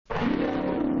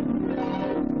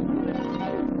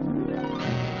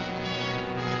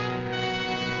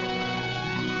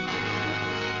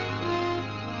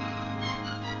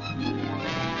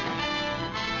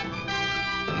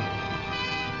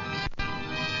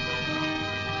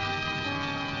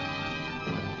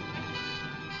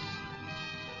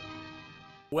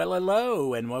Well,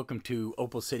 hello, and welcome to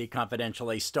Opal City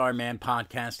Confidential, a Starman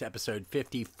podcast, episode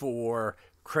 54,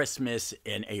 Christmas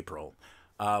in April.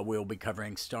 We'll be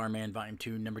covering Starman Volume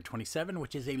 2, number 27,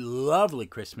 which is a lovely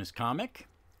Christmas comic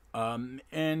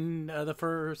in the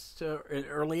first,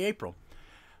 early April.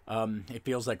 It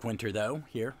feels like winter, though,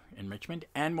 here in Richmond.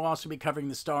 And we'll also be covering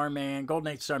the Golden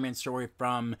Age Starman story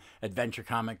from Adventure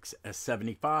Comics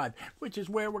 75, which is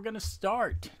where we're going to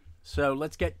start. So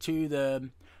let's get to the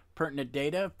pertinent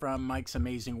data from Mike's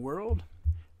Amazing World.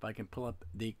 If I can pull up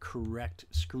the correct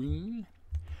screen.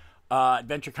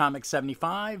 Adventure Comics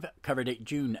 75, cover date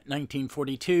June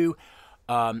 1942.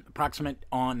 Approximate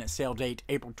on sale date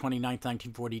April 29th,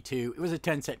 1942. It was a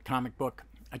 10-cent comic book,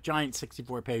 a giant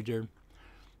 64-pager,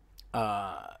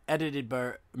 edited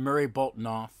by Murray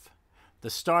Boltinoff. The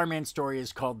Starman story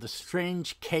is called The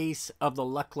Strange Case of the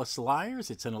Luckless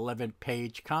Liars. It's an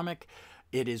 11-page comic.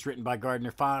 It is written by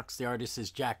Gardner Fox. The artist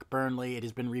is Jack Burnley. It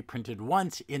has been reprinted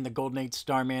once in the Golden Age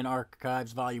Starman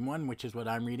Archives, Volume 1, which is what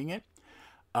I'm reading it.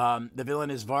 The villain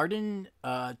is Varden,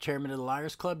 chairman of the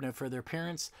Liars Club. No further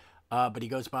appearance, but he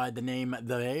goes by the name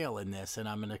The Veil in this, and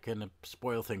I'm going to kind of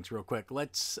spoil things real quick.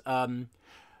 The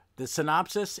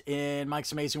synopsis in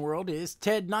Mike's Amazing World is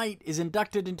Ted Knight is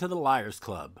inducted into the Liars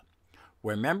Club,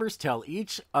 where members tell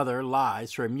each other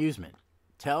lies for amusement.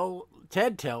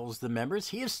 Ted tells the members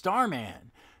he is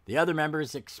Starman. The other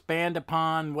members expand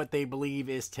upon what they believe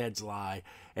is Ted's lie,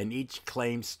 and each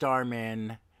claims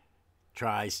Starman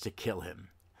tries to kill him.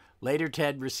 Later,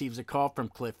 Ted receives a call from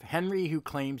Cliff Henry, who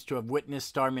claims to have witnessed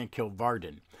Starman kill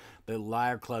Varden, the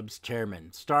Liar Club's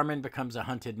chairman. Starman becomes a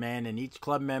hunted man, and each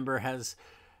club member has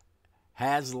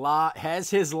his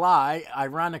lie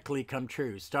ironically come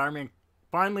true. Starman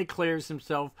finally clears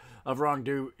himself of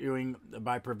wrongdoing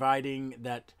by proving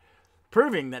that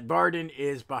Varden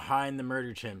is behind the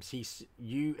murder attempts.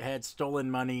 You had stolen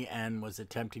money and was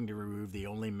attempting to remove the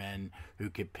only men who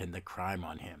could pin the crime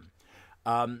on him.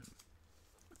 I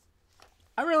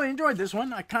really enjoyed this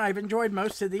one. I kind of enjoyed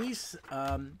most of these.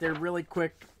 They're really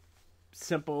quick,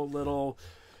 simple little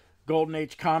Golden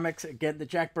Age comics. Again, the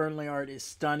Jack Burnley art is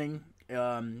stunning.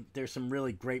 There's some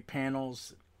really great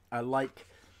panels. I like.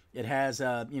 It has,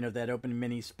 that opening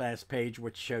mini splash page,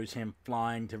 which shows him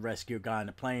flying to rescue a guy in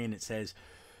a plane. It says,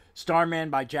 Starman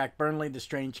by Jack Burnley, The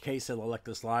Strange Case of the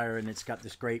Luckless Liar. And it's got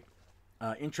this great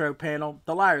intro panel.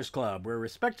 The Liars Club, where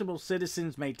respectable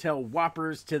citizens may tell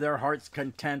whoppers to their heart's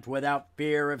content without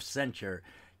fear of censure.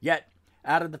 Yet,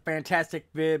 out of the fantastic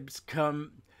fibs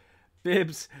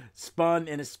spun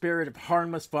in a spirit of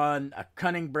harmless fun, a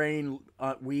cunning brain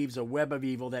weaves a web of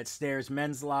evil that snares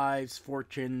men's lives,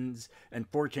 fortunes, and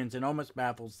almost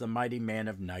baffles the mighty man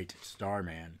of night,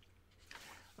 Starman.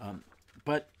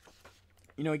 But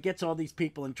he gets all these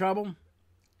people in trouble,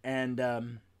 and,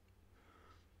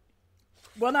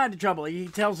 not in trouble. He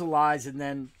tells the lies, and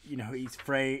then, he's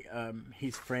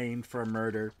framed for a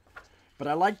murder. But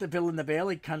I like the villain, The Veil.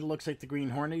 He kind of looks like the Green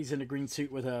Hornet. He's in a green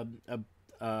suit with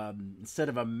instead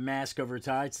of a mask over his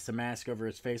eyes, it's a mask over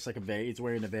his face like a veil. He's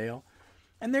wearing a veil.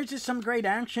 And there's just some great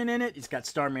action in it. It's got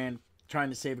Starman trying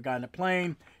to save a guy in a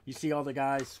plane. You see all the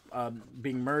guys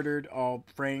being murdered, all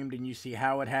framed, and you see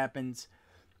how it happens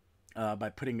by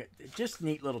putting just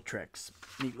neat little tricks.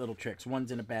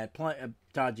 One's in a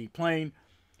dodgy plane.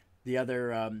 The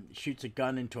other shoots a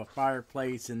gun into a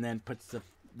fireplace and then puts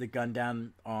the gun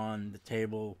down on the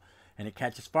table, and it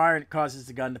catches fire and it causes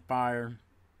the gun to fire.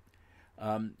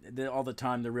 All the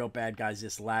time, the real bad guy's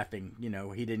just laughing. He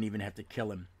didn't even have to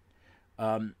kill him.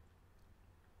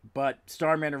 But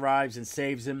Starman arrives and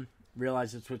saves him,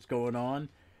 realizes what's going on.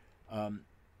 And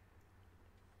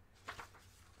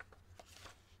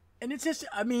it's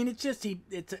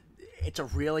a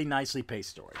really nicely paced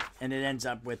story. And it ends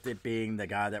up with it being the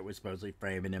guy that was supposedly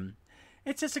framing him.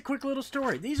 It's just a quick little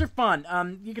story. These are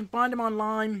fun. You can find them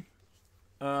online,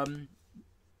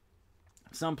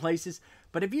 some places.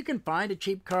 But if you can find a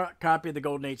cheap copy of the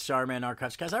Golden Age Starman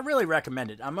Archives, guys, I really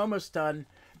recommend it. I'm almost done.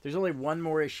 There's only one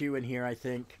more issue in here, I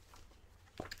think.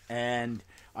 And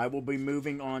I will be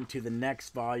moving on to the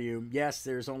next volume. Yes,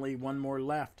 there's only one more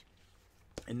left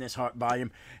in this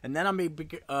volume. And then I'll be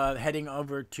heading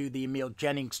over to the Emil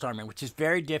Jennings Starman, which is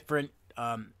very different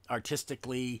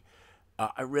artistically.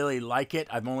 I really like it.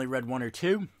 I've only read one or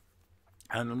two.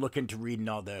 And I'm looking to reading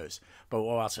all those, but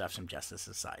we'll also have some Justice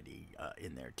Society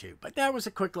in there too. But that was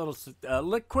a quick little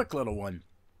one.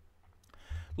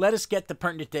 Let us get the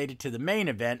pertinent data to the main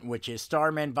event, which is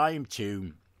Starman Volume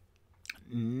 2,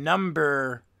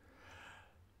 number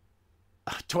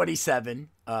 27,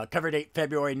 cover date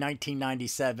February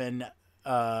 1997,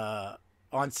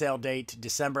 On sale date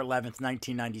December 11th,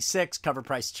 1996. Cover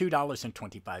price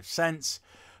 $2.25.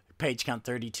 Page count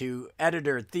 32.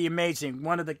 Editor, the amazing,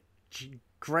 one of the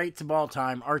greats of all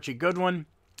time, Archie Goodwin.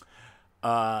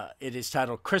 It is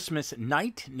titled Christmas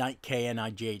Night, Night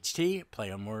K-N-I-G-H-T,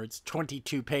 play on words,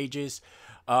 22 pages.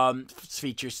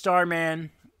 Features Starman.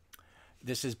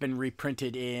 This has been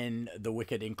reprinted in The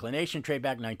Wicked Inclination,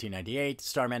 Tradeback, 1998.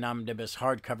 Starman Omnibus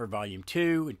Hardcover Volume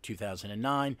 2 in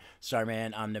 2009.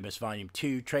 Starman Omnibus Volume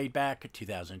 2 Tradeback,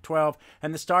 2012.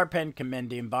 And the Starpen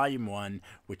Compendium Volume 1,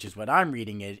 which is what I'm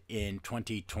reading it, in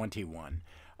 2021.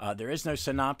 There is no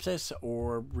synopsis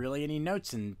or really any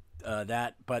notes in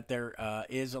that, but there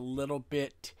is a little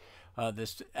bit.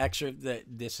 This excerpt that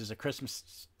this is a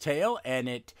Christmas tale, and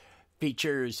it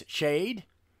features Shade,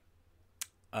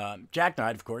 Jack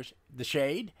Knight, of course, the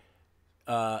Shade,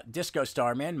 Disco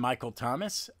Starman, Michael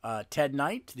Thomas, Ted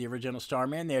Knight, the original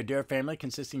Starman, the Adair family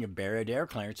consisting of Barry Adair,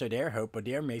 Clarence Adair, Hope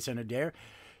Adair, Mason Adair,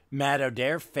 Matt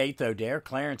Adair, Faith Adair,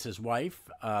 Clarence's wife,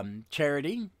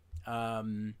 Charity,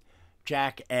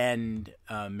 Jack and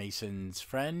Mason's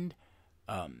friend.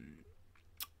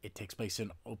 It takes place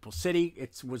in Opal City.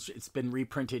 It's been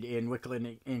reprinted in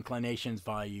Wicked Inclinations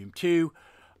Volume 2,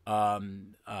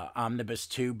 Omnibus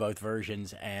 2, both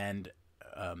versions, and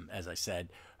as I said,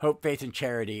 Hope, Faith, and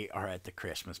Charity are at the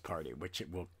Christmas party, which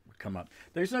it will come up.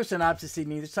 There's no synopsis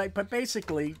in either site, but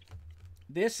basically,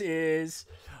 this is...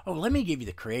 Oh, let me give you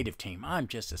the creative team. I'm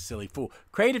just a silly fool.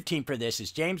 Creative team for this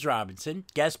is James Robinson,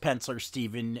 guest penciler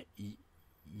Stephen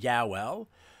Yowell,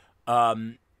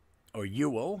 or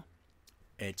Ewell.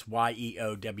 It's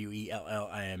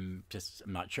Yeowell. I'm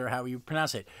not sure how you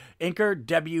pronounce it. Inker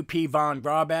W.P. Von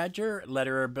Grawbadger,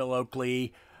 letterer Bill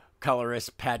Oakley,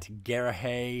 colorist Pat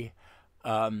Garahay.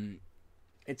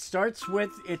 It starts with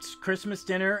its Christmas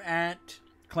dinner at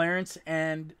Clarence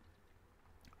and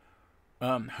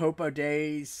Hope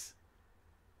O'Day's.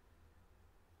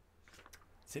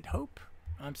 Is it Hope?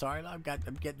 I'm sorry, I'm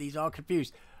getting these all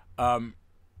confused. Because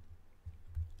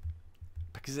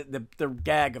the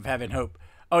gag of having Hope.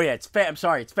 Oh yeah, it's Faith. I'm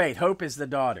sorry, it's Faith. Hope is the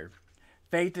daughter.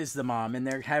 Faith is the mom, and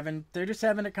they're just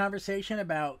having a conversation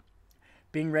about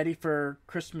being ready for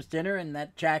Christmas dinner, and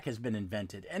that Jack has been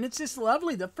invented, and it's just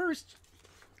lovely. The first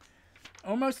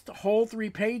almost the whole 3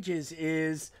 pages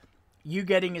is you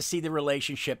getting to see the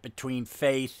relationship between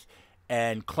Faith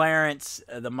and Clarence,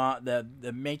 the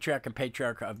matriarch and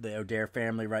patriarch of the Adair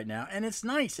family right now, and it's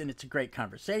nice, and it's a great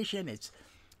conversation. It's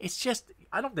just,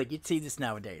 I don't think you'd see this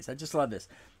nowadays. I just love this.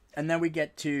 And then we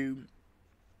get to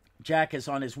Jack is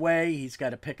on his way. He's got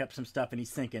to pick up some stuff, and he's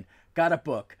thinking, got a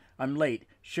book. I'm late.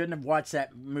 Shouldn't have watched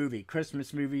that movie.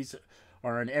 Christmas movies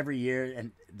are on every year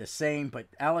and the same, but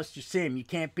Alistair Sim, you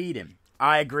can't beat him.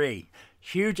 I agree.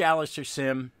 Huge Alistair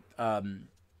Sim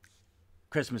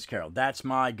Christmas Carol. That's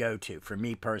my go-to for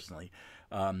me personally.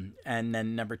 And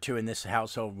then number 2 in this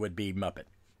household would be Muppet.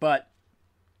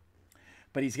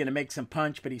 But he's going to make some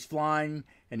punch, but he's flying,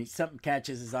 and something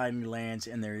catches his eye and he lands,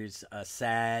 and there's a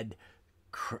sad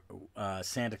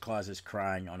Santa Claus is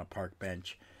crying on a park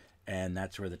bench, and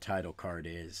that's where the title card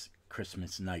is,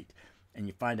 Christmas Night. And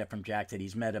you find out from Jack that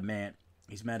he's met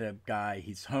a guy,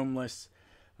 he's homeless,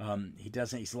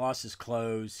 he's lost his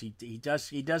clothes, he does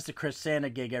the Chris Santa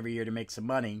gig every year to make some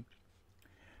money,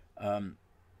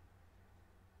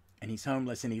 and he's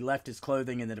homeless, and he left his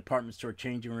clothing in the department store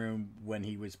changing room when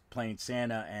he was playing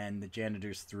Santa, and the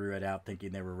janitors threw it out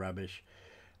thinking they were rubbish.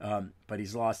 But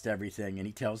he's lost everything, and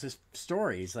he tells his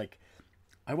story. He's like,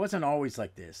 I wasn't always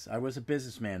like this. I was a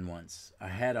businessman once. I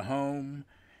had a home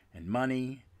and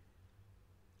money,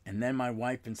 and then my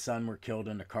wife and son were killed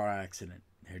in a car accident.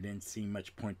 There didn't seem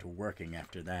much point to working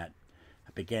after that.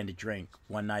 I began to drink.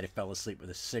 One night I fell asleep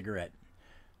with a cigarette.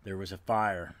 There was a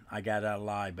fire. I got out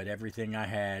alive, but everything I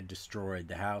had destroyed.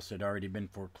 The house had already been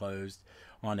foreclosed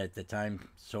on at the time,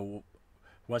 so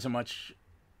wasn't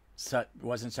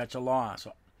such a loss.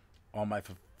 All my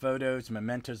photos,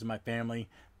 mementos of my family,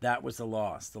 that was the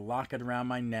loss. The locket around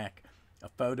my neck, a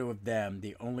photo of them,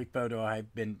 the only photo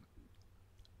I've been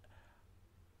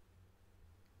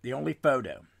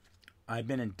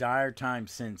in dire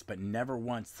times since, but never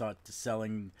once thought to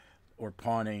selling or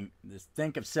pawning.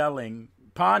 Think of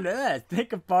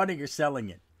pawning or selling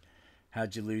it.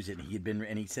 How'd you lose it?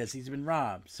 And he says he's been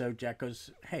robbed. So Jack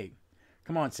goes, hey,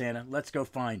 come on, Santa, let's go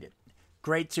find it.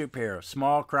 Great superhero,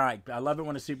 small cry. I love it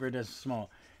when a superhero does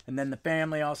small. And then the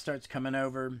family all starts coming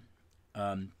over.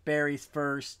 Barry's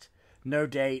first, no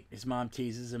date. His mom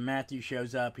teases him. Matthew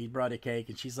shows up. He brought a cake,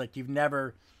 and she's like,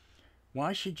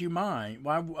 why should you mind?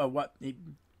 What?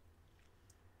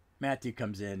 Matthew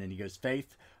comes in, and he goes,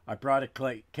 Faith, I brought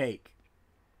a cake.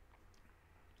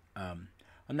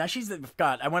 Now she's the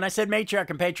God. When I said matriarch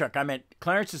and patriarch, I meant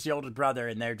Clarence is the older brother,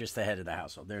 and they're just the head of the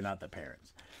household. They're not the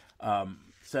parents.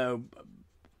 So,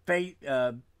 Faith,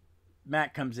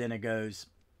 Matt comes in and goes,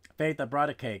 "Faith, I brought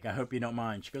a cake. I hope you don't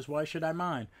mind." She goes, "Why should I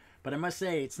mind?" But I must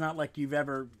say, it's not like you've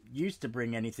ever used to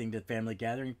bring anything to the family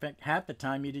gathering. In fact, half the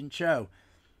time you didn't show.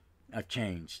 I've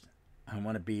changed. I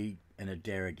want to be an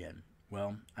Adair again.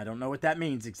 Well, I don't know what that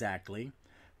means exactly,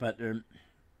 but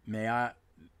may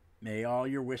all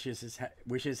your wishes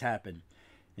happen.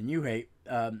 And you hate.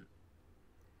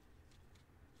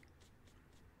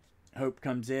 Hope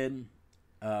comes in,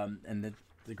 and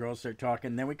the girls start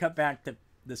talking. Then we cut back to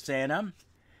the Santa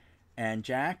and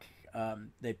Jack.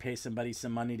 They pay somebody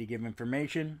some money to give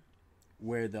information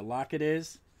where the locket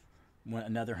is.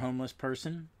 Another homeless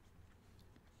person.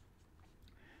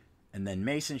 And then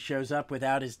Mason shows up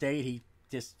without his date. He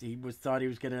thought he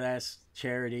was going to ask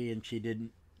Charity, and she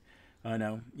didn't. Oh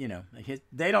no,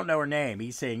 they don't know her name.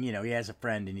 He's saying, he has a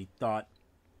friend, and he thought,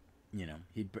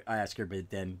 he'd ask her, but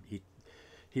then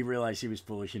he realized he was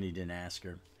foolish and he didn't ask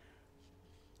her.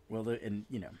 Well,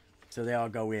 so they all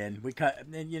go in. We cut,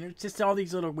 and it's just all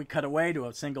these little. We cut away to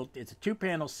it's a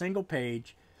 2-panel single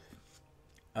page.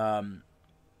 Of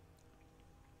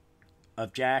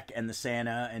Jack and the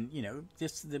Santa, and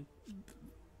it's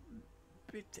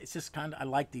just kind of, I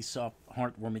like these soft,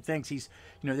 heartwarming things.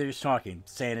 They're just talking.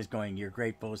 Santa's going, "You're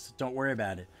grateful. Don't worry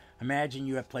about it. Imagine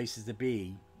you have places to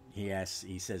be." He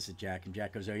says to Jack, and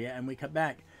Jack goes, "Oh yeah," and we cut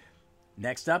back.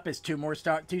 Next up is two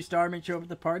Starmen show up at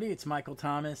the party. It's Michael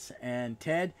Thomas and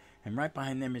Ted, and right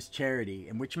behind them is Charity,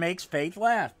 and which makes Faith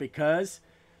laugh because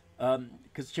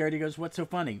Charity goes, "What's so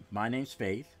funny? My name's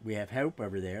Faith. We have Hope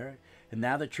over there, and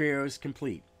now the trio is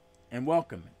complete. And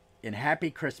welcome and happy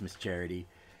Christmas, Charity."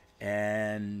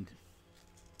 And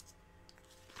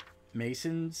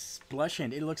Mason's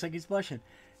blushing. It looks like he's blushing.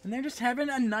 And they're just having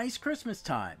a nice Christmas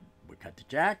time. We cut to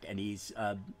Jack, and he's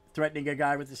threatening a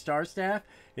guy with the Star Staff.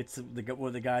 It's one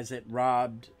of the guys that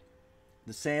robbed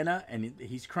the Santa, and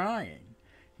he's crying.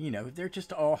 They're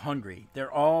just all hungry.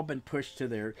 They're all been pushed to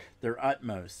their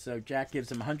utmost. So Jack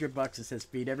gives him $100 and says,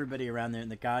 "Feed everybody around there,"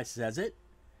 and the guy says it.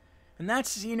 And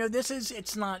that's,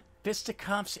 it's not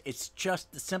fisticuffs. It's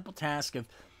just the simple task of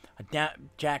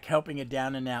Jack helping a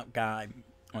down-and-out guy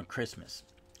on Christmas.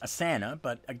 A Santa,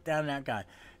 but a down-and-out guy.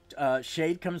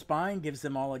 Shade comes by and gives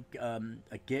them all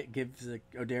gives the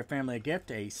Adair family a gift,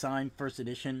 a signed first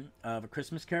edition of A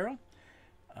Christmas Carol.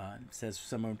 Says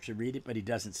someone should read it, but he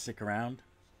doesn't stick around.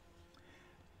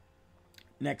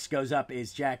 Next goes up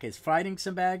is Jack is fighting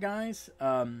some bad guys.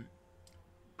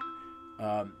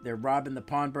 They're robbing the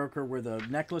pawnbroker where the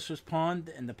necklace was pawned,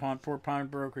 and the poor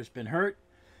pawnbroker's been hurt.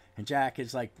 And Jack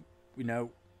is like,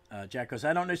 Jack goes,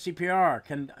 "I don't know CPR.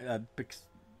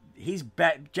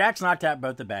 Jack's knocked out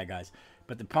both the bad guys,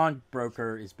 but the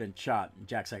pawnbroker has been shot." And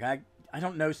Jack's like, I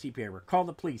don't know CPR. Call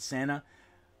the police, Santa.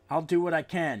 I'll do what I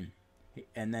can."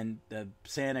 And then the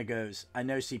Santa goes, "I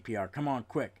know CPR. Come on,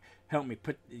 quick. Help me.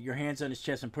 Put your hands on his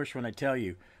chest and push when I tell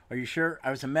you." "Are you sure?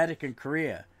 I was a medic in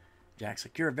Korea." Jack's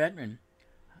like, "You're a veteran."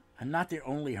 "I'm not the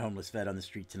only homeless vet on the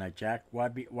street tonight, Jack.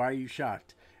 Why are you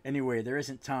shocked? Anyway, there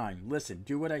isn't time. Listen,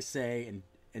 do what I say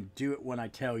and do it when I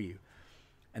tell you."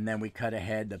 And then we cut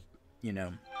ahead.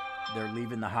 They're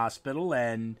leaving the hospital,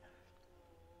 and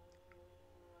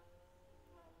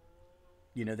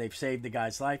they've saved the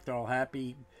guy's life. They're all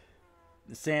happy.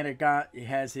 The Santa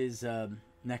has his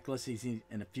necklace. He's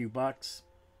in a few bucks.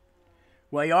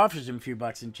 Well, he offers him a few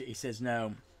bucks, and he says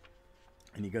no.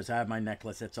 And he goes, "I have my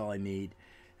necklace. That's all I need."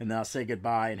 And then I'll say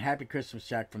goodbye and happy Christmas,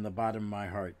 Jack, from the bottom of my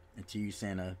heart. And to you,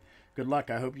 Santa, good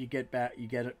luck. I hope you get back.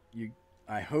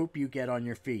 I hope you get on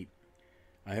your feet.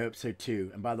 I hope so too.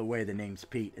 And by the way, the name's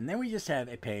Pete. And then we just have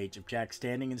a page of Jack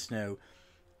standing in the snow.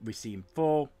 We see him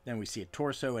full. Then we see a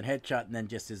torso and headshot, and then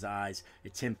just his eyes.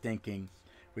 It's him thinking.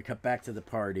 We cut back to the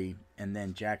party, and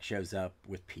then Jack shows up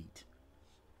with Pete.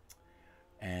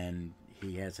 And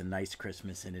he has a nice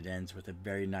Christmas, and it ends with a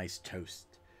very nice toast.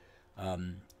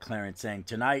 Clarence saying,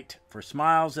 "Tonight, for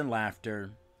smiles and laughter."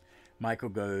 Michael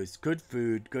goes, "Good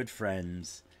food, good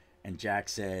friends." And Jack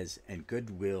says, "And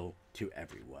goodwill to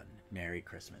everyone. Merry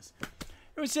Christmas."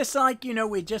 It was just like,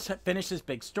 we just finished this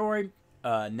big story.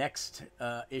 Next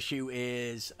issue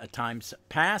is A Time's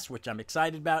Past, which I'm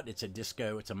excited about. It's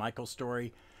a Michael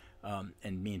story.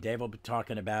 And me and Dave will be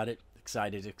talking about it.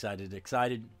 Excited.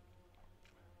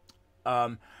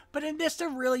 But in this, they're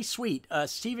really sweet.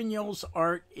 Stephen Yule's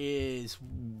art is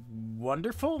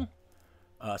wonderful.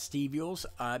 Steve Yule's.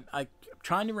 I'm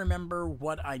trying to remember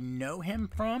what I know him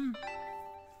from.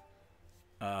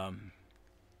 I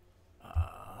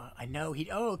know he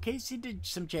did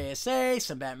some JSA,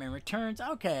 some Batman Returns.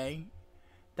 Okay.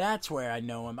 That's where I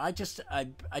know him. I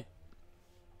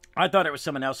thought it was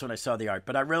someone else when I saw the art,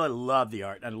 but I really love the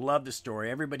art. I love the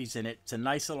story. Everybody's in it. It's a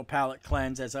nice little palate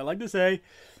cleanse, as I like to say,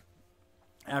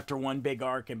 after one big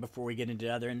arc and before we get into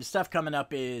the other. And the stuff coming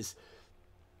up is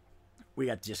we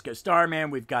got Disco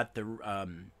Starman. We've got the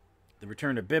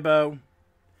Return of Bibbo.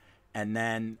 And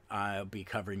then I'll be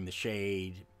covering the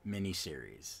Shade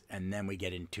miniseries. And then we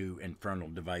get into Infernal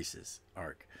Devices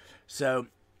arc. So,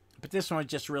 but this one is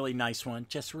just a really nice one.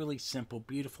 Just really simple,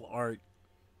 beautiful art.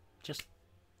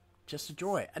 Just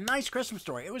enjoy it. A nice Christmas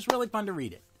story. It was really fun to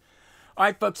read it. All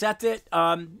right, folks, that's it.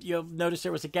 You'll notice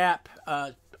there was a gap.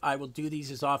 I will do these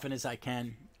as often as I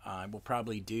can. I will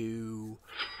probably do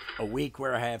a week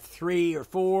where I have 3 or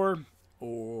 4,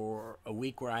 or a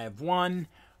week where I have 1,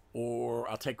 or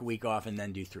I'll take a week off and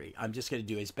then do 3. I'm just going to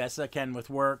do as best as I can with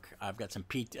work. I've got some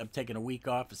I'm taking a week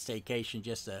off, a staycation,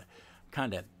 just to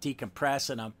kind of decompress,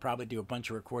 and I'll probably do a bunch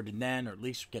of recording then, or at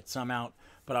least get some out.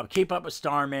 But I'll keep up with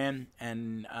Starman,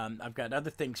 and I've got other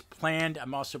things planned.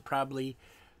 I'm also probably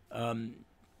going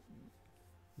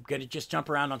to just jump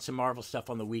around on some Marvel stuff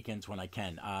on the weekends when I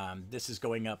can. This is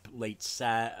going up late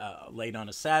on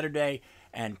a Saturday,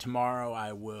 and tomorrow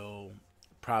I will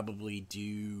probably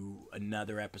do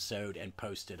another episode and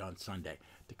post it on Sunday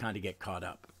to kind of get caught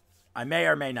up. I may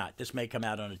or may not. This may come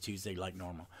out on a Tuesday like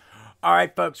normal. All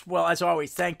right, folks. Well, as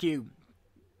always, thank you.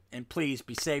 And please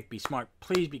be safe, be smart.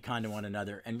 Please be kind to one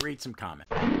another and read some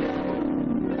comments.